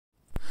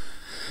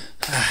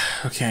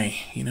Okay,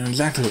 you know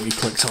exactly what we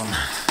clicked on.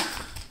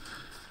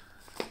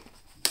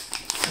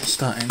 Let's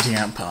start emptying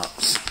out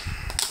parts.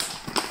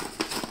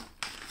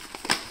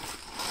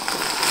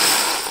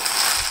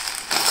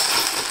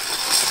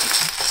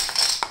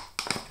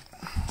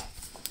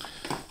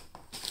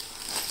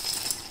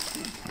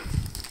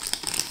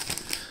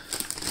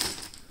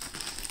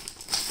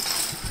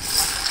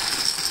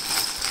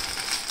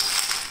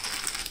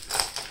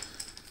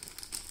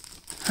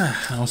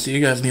 I'll see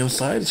you guys on the other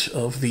side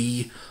of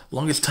the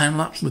longest time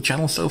lapse on the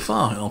channel so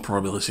far, in all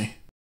probability.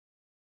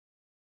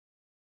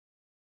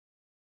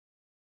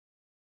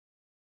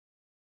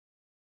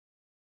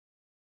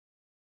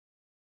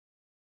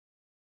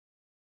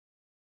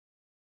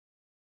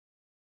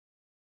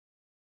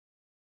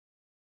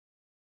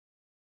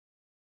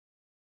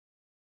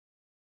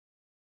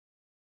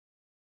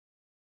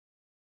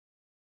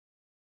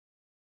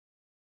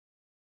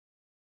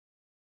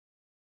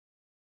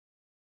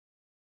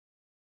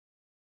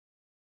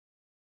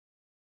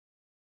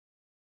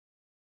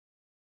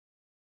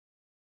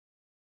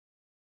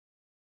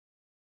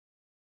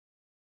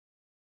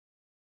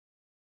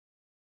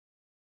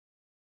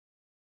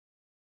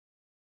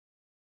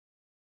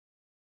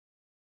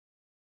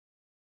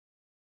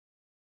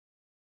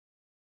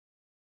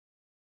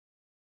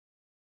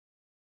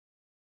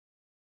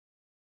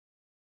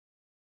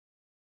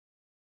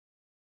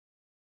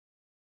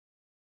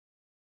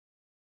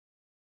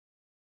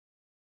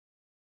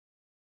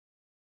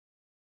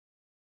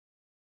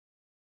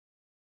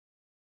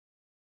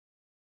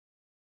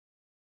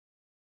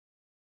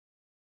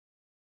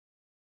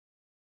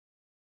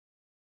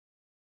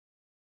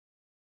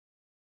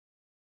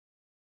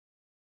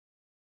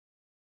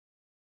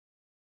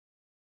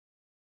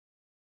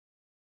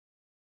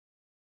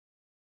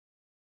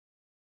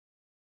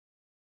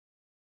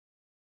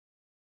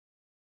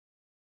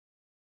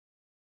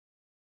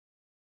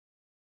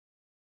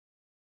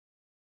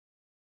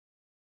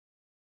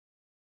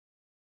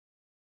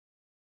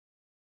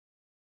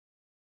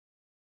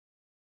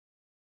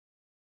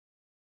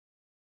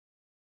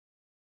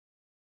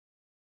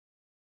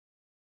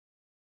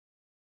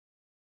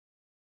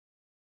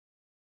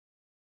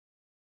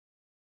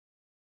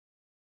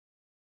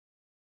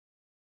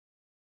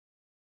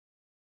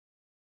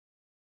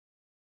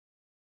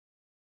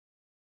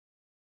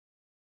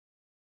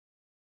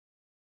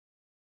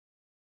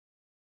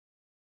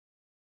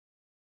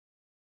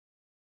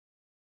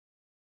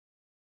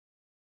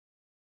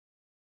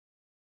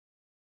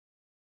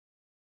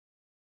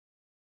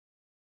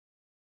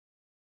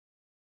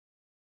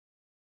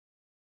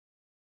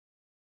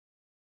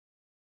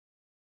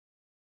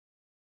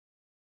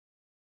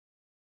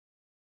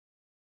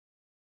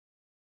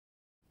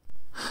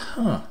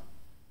 Huh.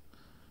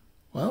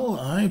 Well,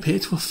 I appear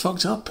to have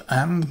fucked up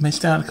and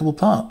missed out a couple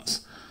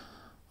parts.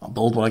 I'll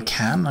build what I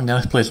can. I'm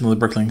going to place another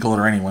bricklaying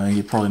collar anyway.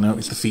 You probably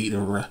noticed the feet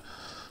are a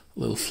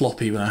little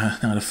floppy, but I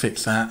know how to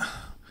fix that.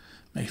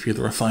 Make a few of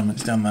the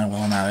refinements down there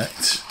while I'm at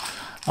it.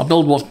 I'll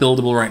build what's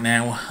buildable right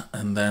now,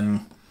 and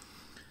then...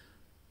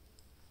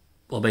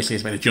 well, basically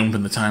it's better jump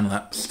in the time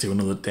lapse to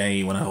another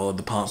day when I have all of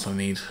the parts I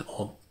need,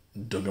 or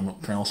dug them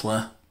up from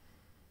elsewhere.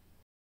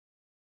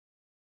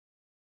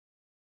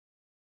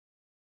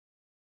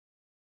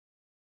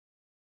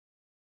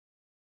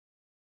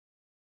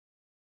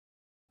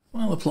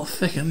 Well, the plot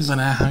thickens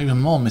and I have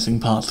even more missing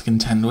parts to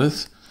contend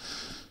with.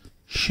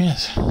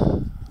 Shit.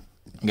 I'm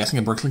guessing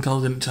a bricklaying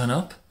collar didn't turn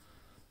up.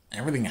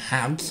 Everything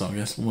had, so I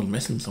guess someone's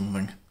missing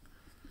something.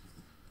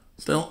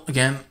 Still,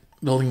 again,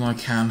 building what I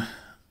can.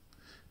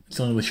 It's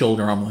only the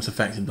shoulder arm that's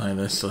affected by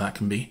this, so that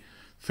can be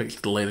fixed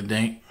at a later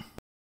date.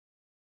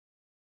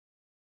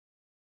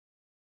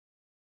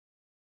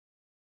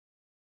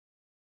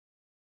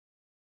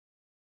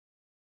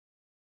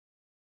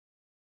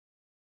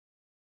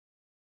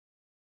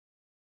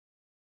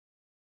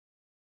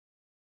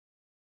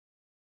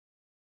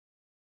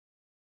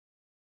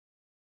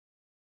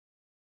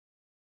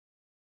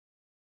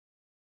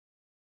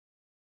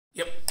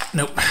 Yep,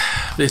 nope.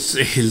 This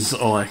is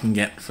all I can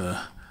get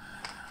for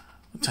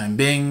the time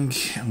being.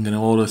 I'm going to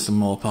order some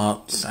more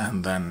parts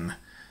and then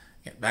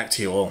get back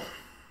to you all.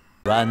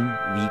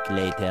 1 week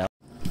later.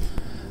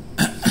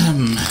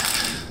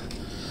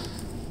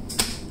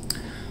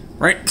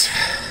 Right.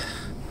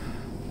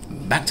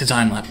 Back to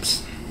time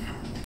lapse.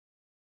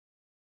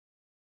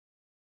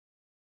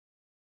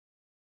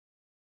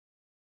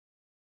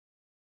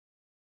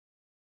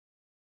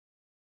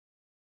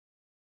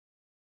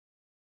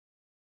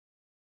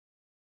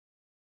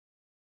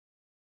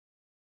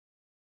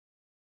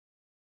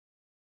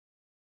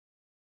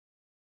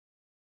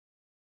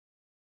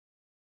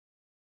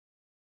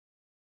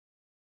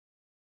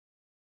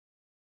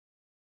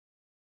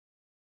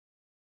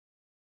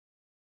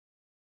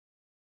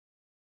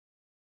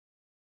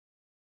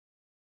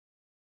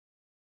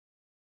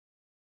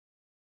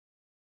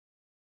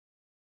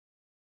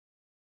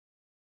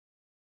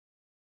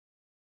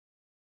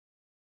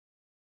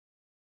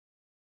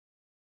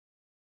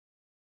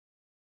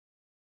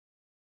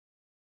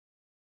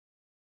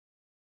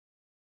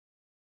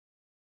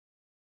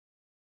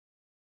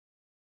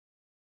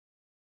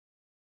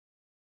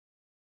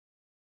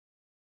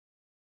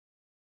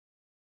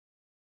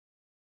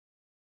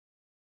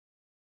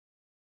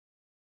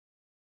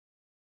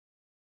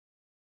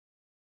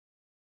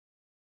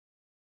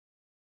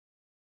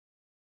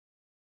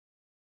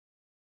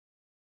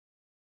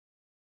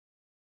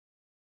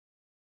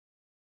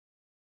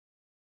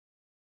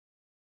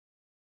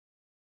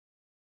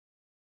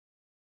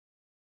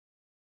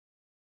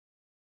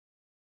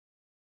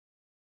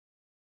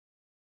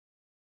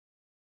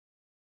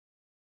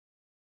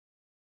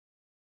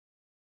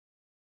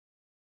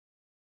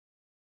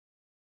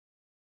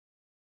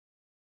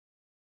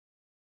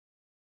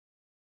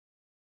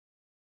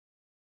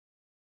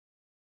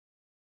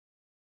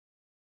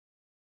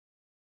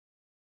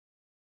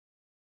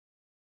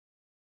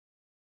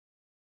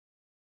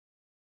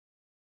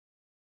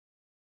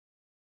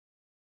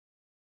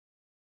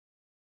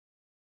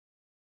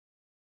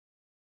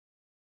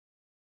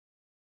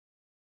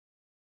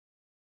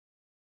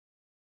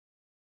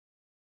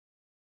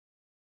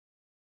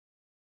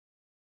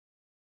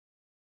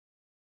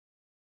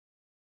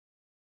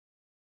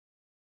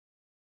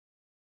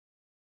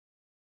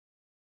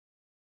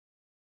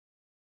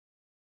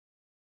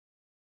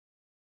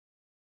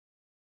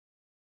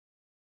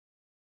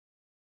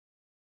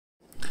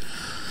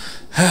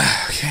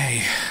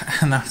 Okay,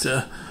 and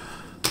after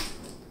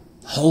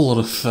a whole lot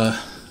of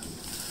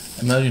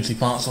emergency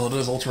parts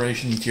orders,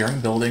 alterations during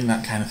building,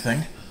 that kind of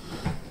thing,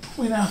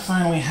 we now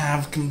finally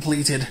have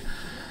completed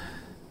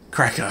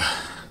Krekka.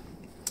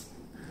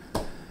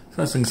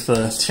 First things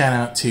first, shout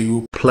out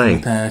to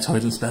Repair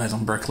Toys and Spares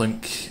on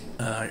Bricklink.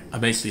 I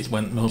basically just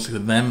went mostly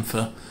with them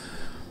for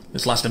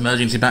this last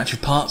emergency batch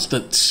of parts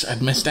that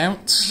I'd missed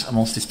out. I'm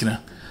also just going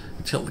to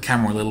tilt the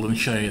camera a little and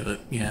show you that,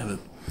 yeah, that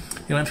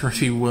he went through a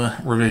few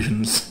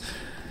revisions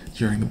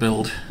during the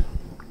build,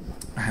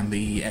 and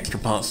the extra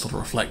parts sort of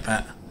reflect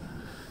that.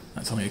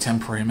 That's only a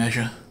temporary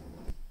measure.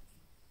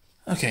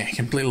 Okay,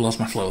 completely lost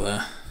my flow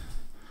there.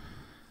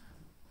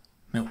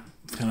 Nope,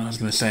 forgot what I was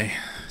going to say.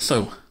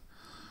 So,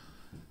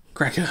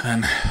 Krekka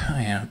then. Oh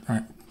yeah,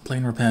 right.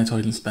 Plain Repair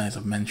Toys and Spares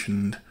I've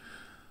mentioned.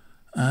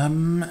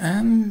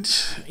 And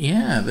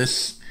yeah,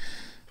 this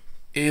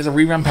is a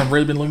revamp I've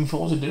really been looking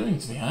forward to doing,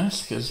 to be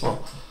honest, because,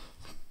 well,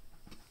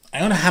 I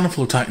own a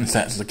handful of Titan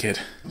sets as a kid.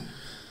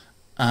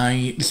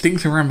 I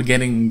distinctly remember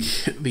getting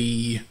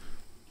the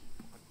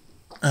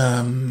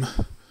Voparak,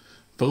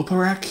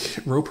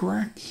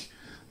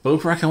 I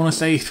want to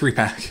say,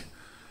 3-pack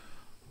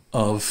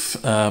of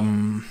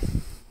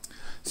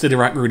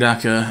Sidorak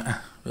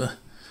Rudaka,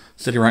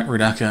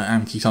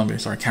 and Kitonga.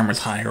 Sorry, camera's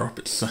higher up,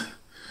 it's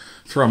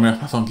throwing me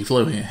off my funky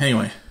flow here.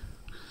 Anyway,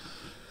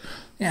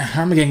 yeah, I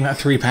remember getting that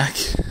 3-pack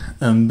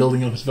and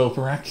building up his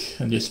Voparak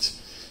and just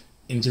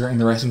integrating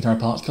the rest into our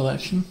parts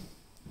collection.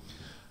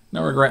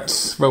 No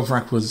regrets,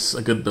 Revamp was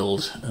a good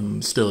build,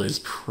 and still is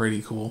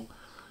pretty cool.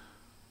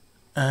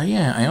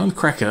 Yeah, I owned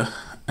Krekka,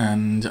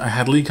 and I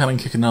had Lee Cunning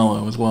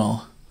Kikanolo as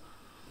well.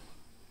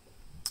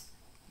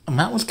 And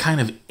that was kind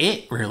of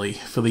it, really,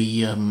 for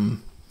the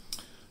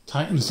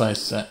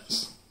Titan-sized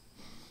sets.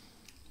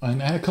 I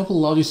had a couple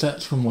of larger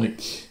sets from,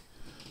 like,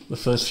 the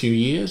first few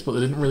years, but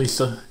they didn't really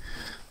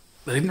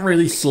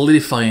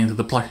solidify into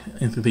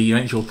the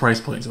eventual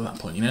price points at that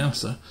point, you know,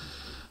 so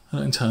I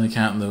don't entirely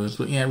count those,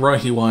 but yeah,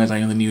 royalty-wise,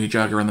 I own the New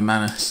Jagger and the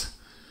Manus.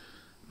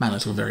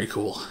 Manus were very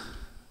cool.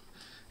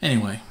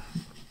 Anyway,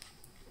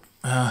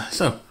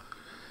 so,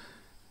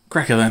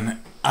 Krekka then.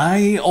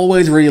 I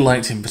always really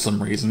liked him for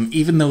some reason,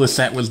 even though the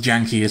set was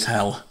janky as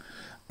hell.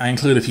 I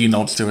include a few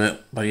nods to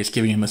it by just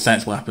giving him the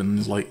set's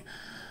weapons, like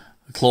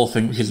the claw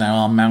thing, which is now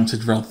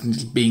arm-mounted rather than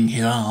just being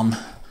his arm,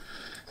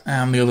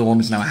 and the other one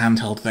is now a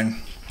handheld thing.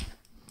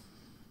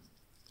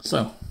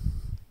 So,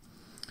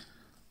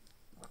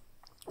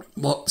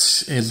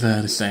 what is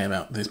there to say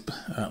about this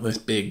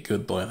big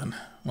good boy then?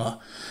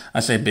 Well, I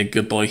say big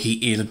good boy,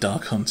 he is a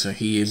Dark Hunter.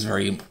 He's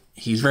very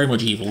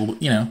much evil,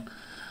 but, you know,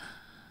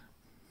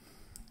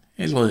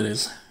 here's what it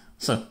is.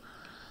 So,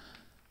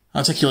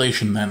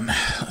 articulation then.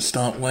 Let's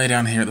start way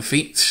down here at the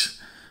feet.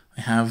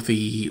 I have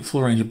the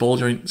full range of ball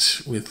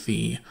joints with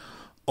the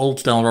old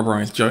style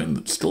rubberized joint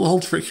that still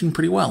holds friction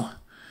pretty well.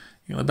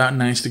 You got about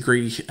 90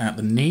 degrees at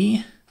the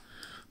knee.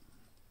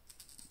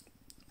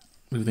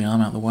 Move the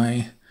arm out of the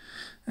way.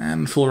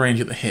 And full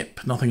range at the hip.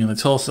 Nothing in the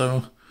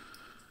torso.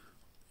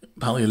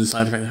 Partly the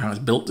side effect of how it's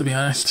built, to be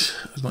honest,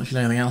 as much as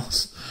anything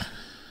else.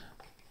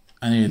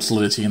 I needed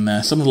solidity in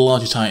there. Some of the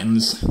larger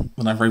Titans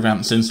that I've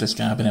revamped since this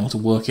guy have been able to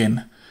work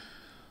in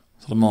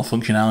sort of more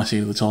functionality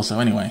to the torso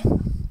anyway.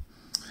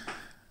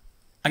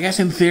 I guess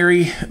in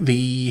theory,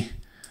 these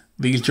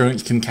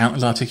joints can count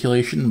as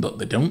articulation, but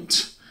they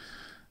don't.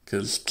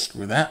 Because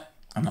screw that.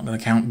 I'm not going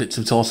to count bits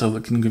of torso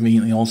that can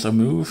conveniently also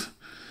move,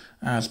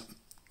 as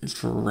it's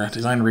for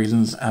design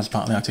reasons, as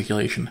part of the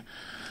articulation.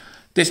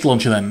 Disc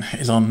launcher then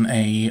is on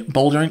a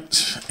ball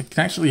joint. It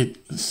can actually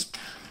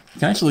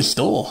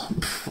store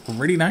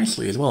really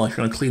nicely as well if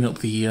you want to clean up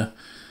the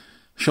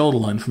shoulder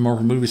line for more of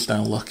a movie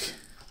style look.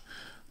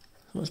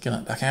 So let's get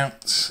that back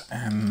out,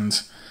 and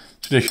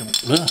traditional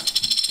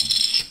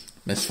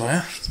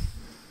misfire.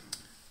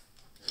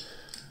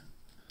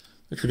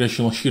 The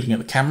traditional shooting at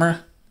the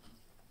camera.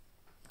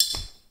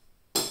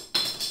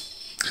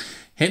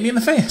 Hit me in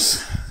the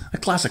face. A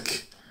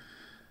classic.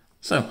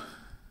 So,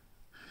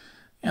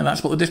 yeah,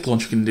 that's what the disc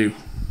launcher can do.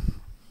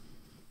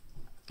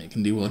 It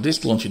can do what a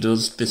disc launcher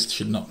does. This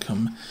should not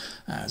come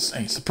as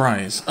a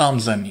surprise.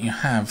 Arms then, you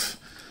have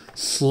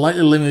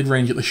slightly limited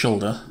range at the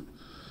shoulder.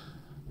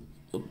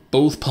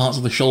 Both parts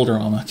of the shoulder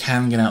armour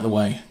can get out of the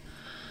way,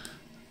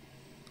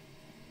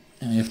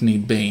 if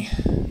need be.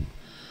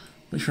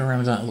 Which way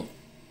around does that look?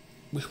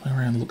 Which way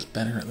around looks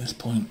better at this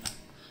point?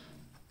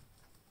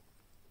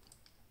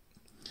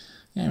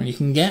 Yeah, I mean, you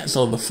can get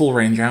sort of the full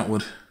range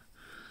outward.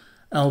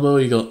 Elbow,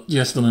 you got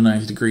just under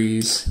 90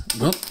 degrees.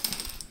 Whoop.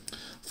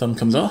 Thumb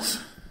comes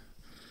off.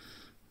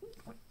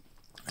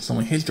 It's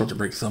only his job to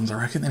break thumbs,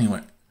 I reckon.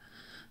 Anyway,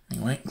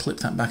 clip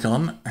that back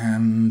on,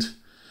 and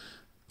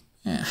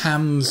yeah,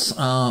 hands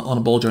are on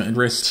a ball jointed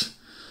wrist.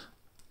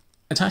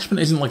 Attachment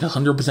isn't like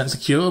 100%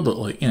 secure, but,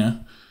 like, you know,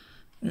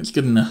 it's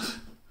good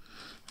enough.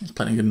 It's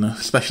plenty good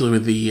enough, especially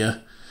with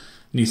the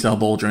new style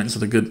ball joints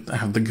that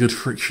have the good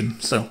friction.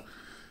 So,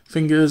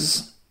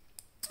 fingers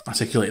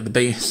articulate at the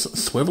base,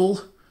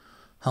 swivel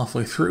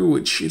halfway through,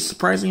 which is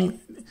surprisingly,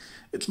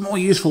 it's more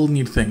useful than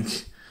you'd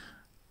think.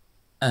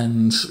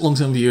 And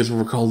long-term viewers will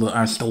recall that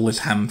I stole this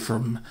hand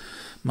from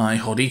my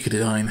Hordika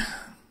design.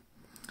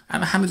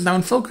 And the hand is now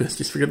in focus,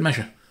 just for good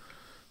measure.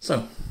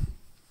 So,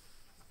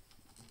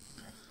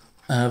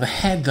 the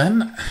head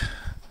then.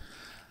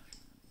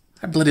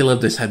 I bloody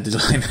love this head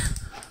design.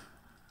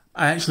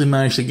 I actually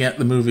managed to get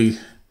the movie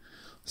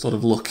sort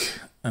of look.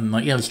 And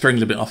like, yeah, the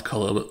string's a bit off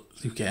colour, but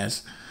who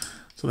cares?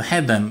 So the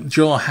head then,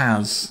 jaw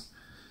has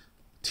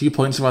 2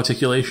 points of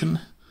articulation.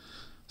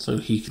 So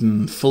he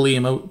can fully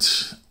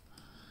emote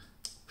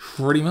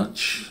pretty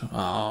much.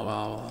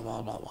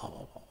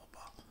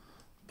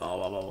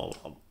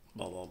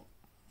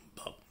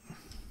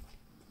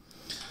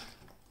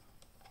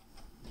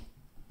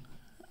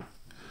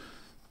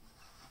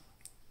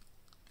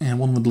 And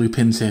one of the blue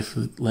pins here for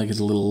the leg is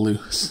a little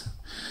loose.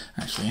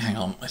 Actually, hang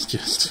on, let's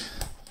just...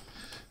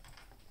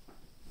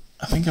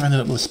 I think I've ended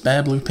up with a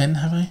spare blue pin,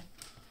 have I?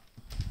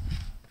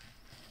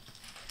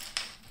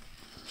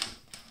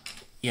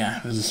 Yeah,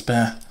 there's a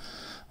spare.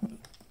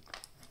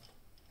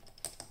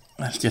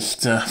 Let's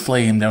just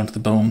flay him down to the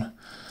bone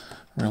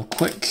real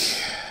quick.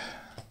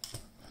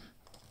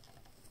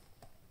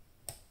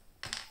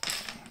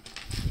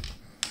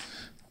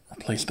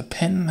 Replace the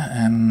pin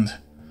and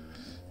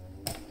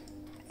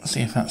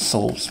see if that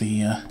solves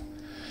the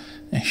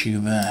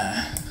issue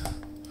there.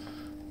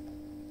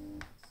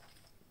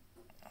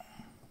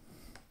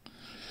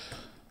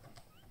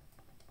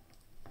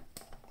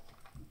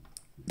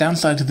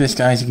 Downside to this,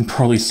 guys, you can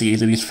probably see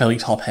that he's fairly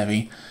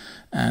top-heavy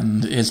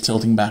and is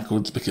tilting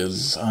backwards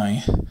because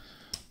I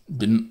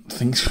didn't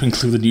think to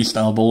include a new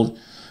style board,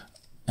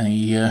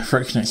 any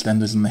friction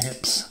extenders in the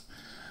hips.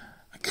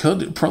 I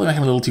could probably make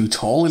him a little too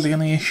tall is the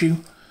only issue.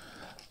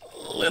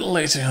 A little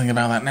late to think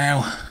about that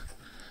now.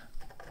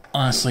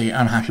 Honestly,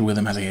 I'm happy with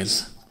him as he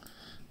is.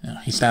 You know,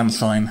 he stands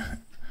fine.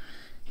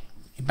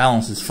 He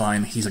balances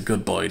fine. He's a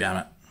good boy, damn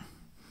it.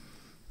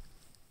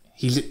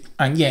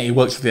 And yeah, he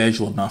works for the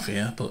edgelord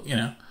mafia, but, you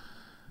know,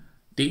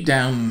 deep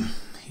down,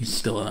 he's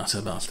still an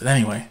utter bastard.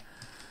 Anyway.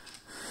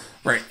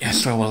 Right,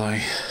 yes, where was I?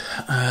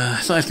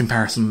 Size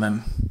comparison,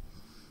 then.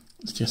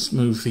 Let's just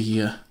move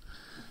the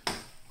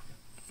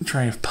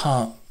tray of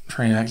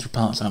extra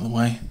parts out of the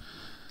way.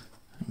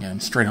 And get him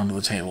straight onto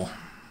the table.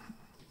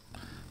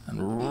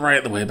 And right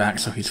at the way back,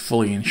 so he's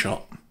fully in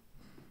shot.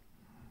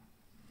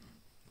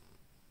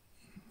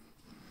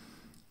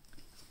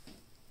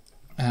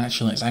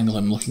 Actually, let's angle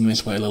him looking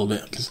this way a little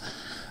bit, because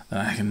then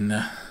I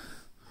can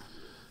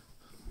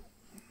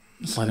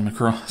slide him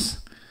across.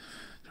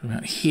 So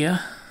about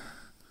here.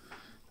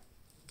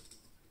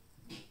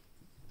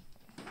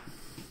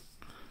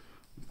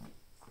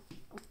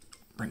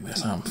 Bring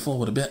this arm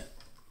forward a bit.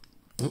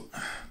 Oop.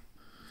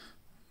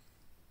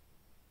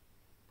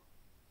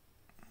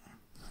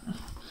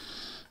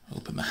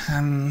 Open the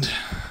hand.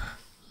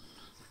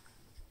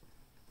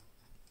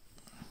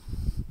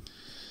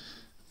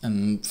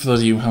 And for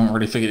those of you who haven't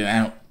already figured it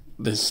out,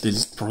 this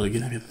is probably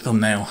going to be the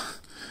thumbnail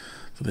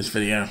for this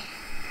video.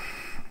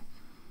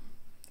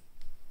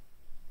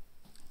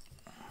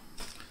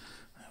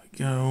 There we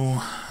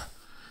go.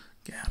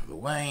 Get out of the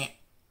way.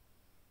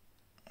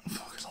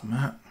 Focus on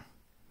that.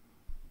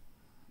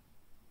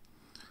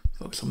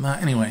 Focus on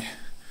that. Anyway.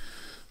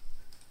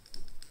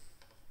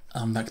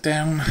 Arm back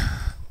down.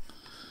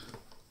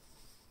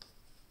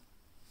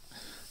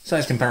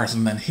 Size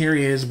comparison then. Here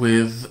he is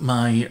with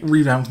my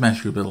revamped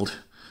Metro build.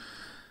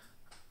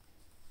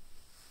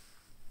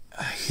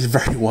 He's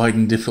very wide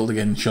and difficult to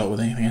get in shot with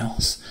anything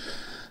else.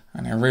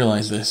 And I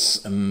realise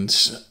this, and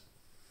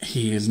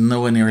he is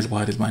nowhere near as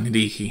wide as my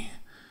Nadiki.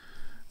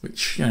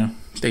 Which, you know,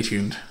 stay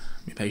tuned,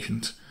 be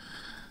patient.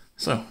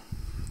 So,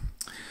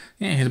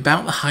 yeah, he's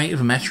about the height of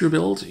a Metro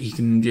build. He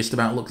can just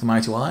about look them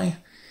eye to eye.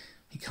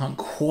 He can't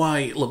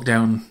quite look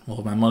down,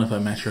 well, my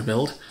modified Metro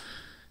build.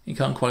 He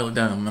can't quite look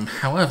down on them.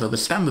 However, the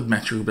standard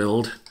Metro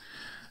build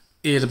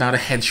is about a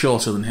head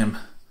shorter than him.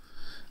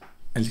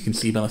 As you can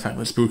see by the fact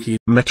that Spooky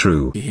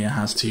Metro here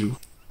has to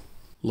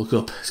look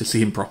up to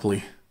see him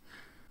properly.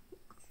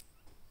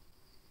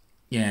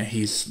 Yeah,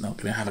 he's not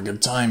going to have a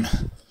good time.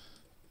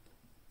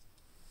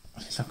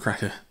 Let's have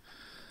Krekka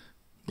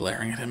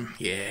glaring at him.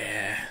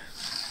 Yeah.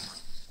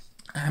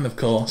 And of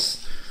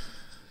course,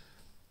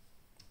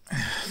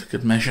 for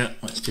good measure,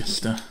 let's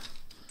just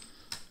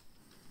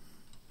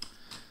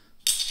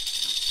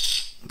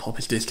pop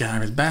his disc out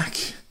of his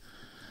back.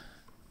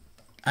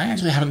 I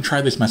actually haven't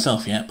tried this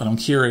myself yet, but I'm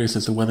curious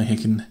as to whether he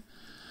can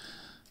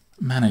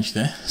manage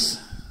this.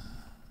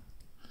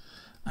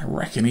 I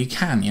reckon he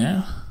can, you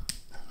know?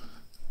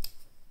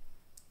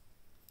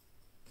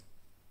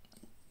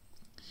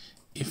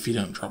 If you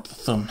don't drop the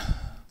thumb.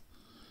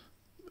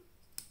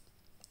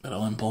 That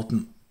all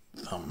important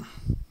thumb.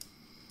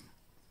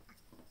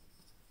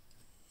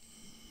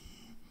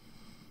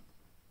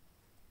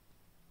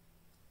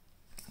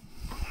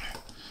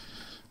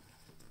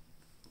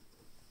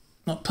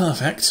 Not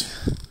perfect.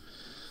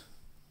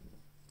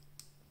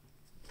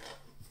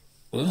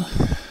 Well,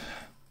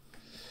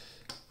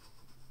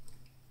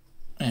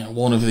 yeah,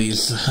 one of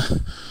these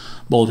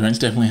ball joints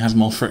definitely has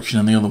more friction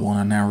than the other one,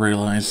 I now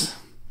realise.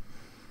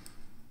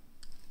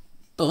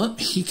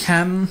 But he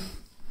can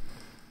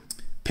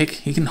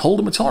hold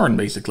a Matoran,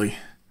 basically.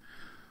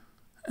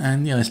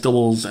 And, this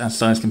doubles as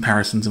size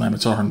comparison to my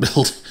Matoran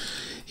build.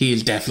 He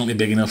is definitely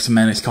big enough to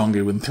menace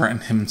Kongu and threaten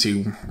him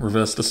to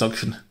reverse the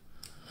suction.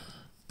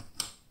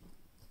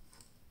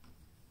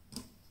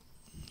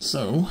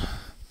 So,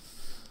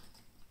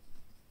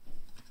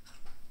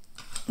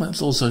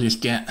 let's also just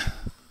get...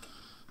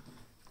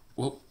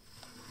 Whoa.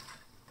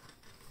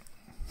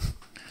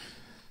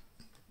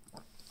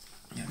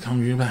 Get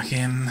Kongu back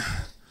in.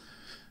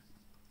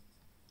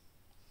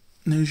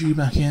 Noju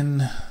back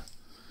in.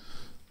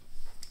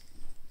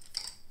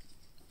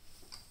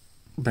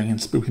 Bring in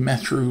Spooky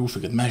Metro for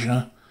good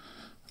measure.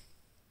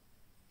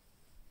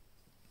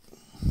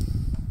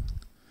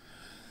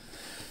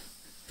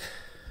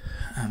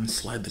 And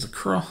slide this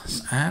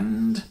across,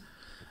 and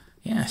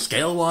yeah,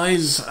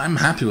 scale-wise, I'm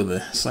happy with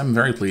this. I'm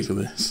very pleased with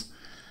this.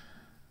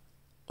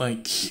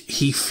 Like,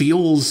 he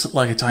feels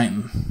like a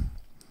Titan.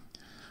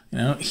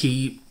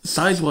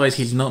 Size-wise,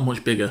 he's not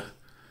much bigger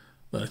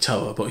than a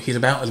Toa, but he's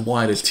about as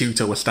wide as two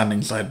Toas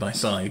standing side by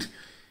side.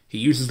 He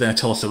uses their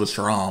torsos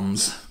for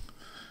arms.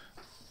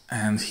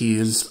 And he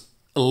is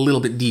a little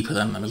bit deeper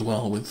than them as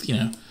well, with,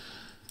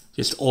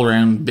 just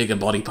all-around bigger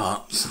body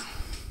parts.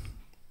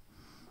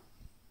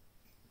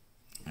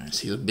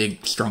 He's a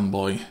big, strong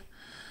boy,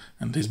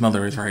 and his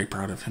mother is very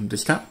proud of him. Do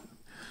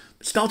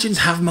Stelchians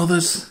have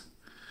mothers?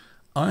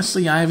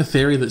 Honestly, I have a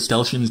theory that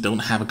Stelchians don't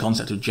have a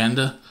concept of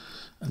gender,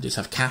 and just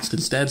have caste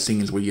instead,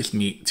 seeing as we just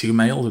meet two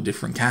males of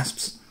different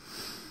castes.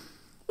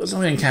 But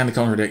something can kind of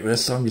contradict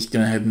this, so I'm just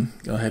going to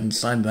go ahead and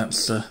decide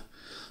that's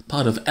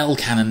part of L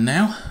canon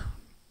now.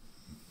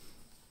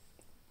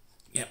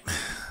 Yep.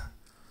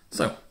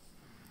 So,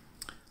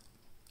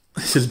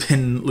 this has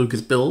been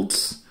Lucas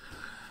Builds.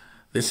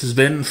 This has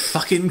been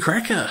fucking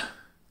Krekka.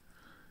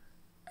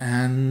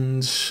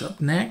 And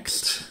up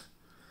next,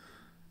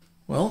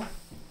 well,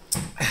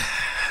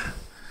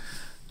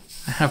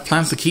 I have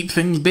plans to keep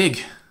things big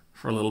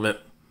for a little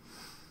bit.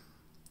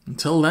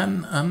 Until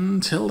then.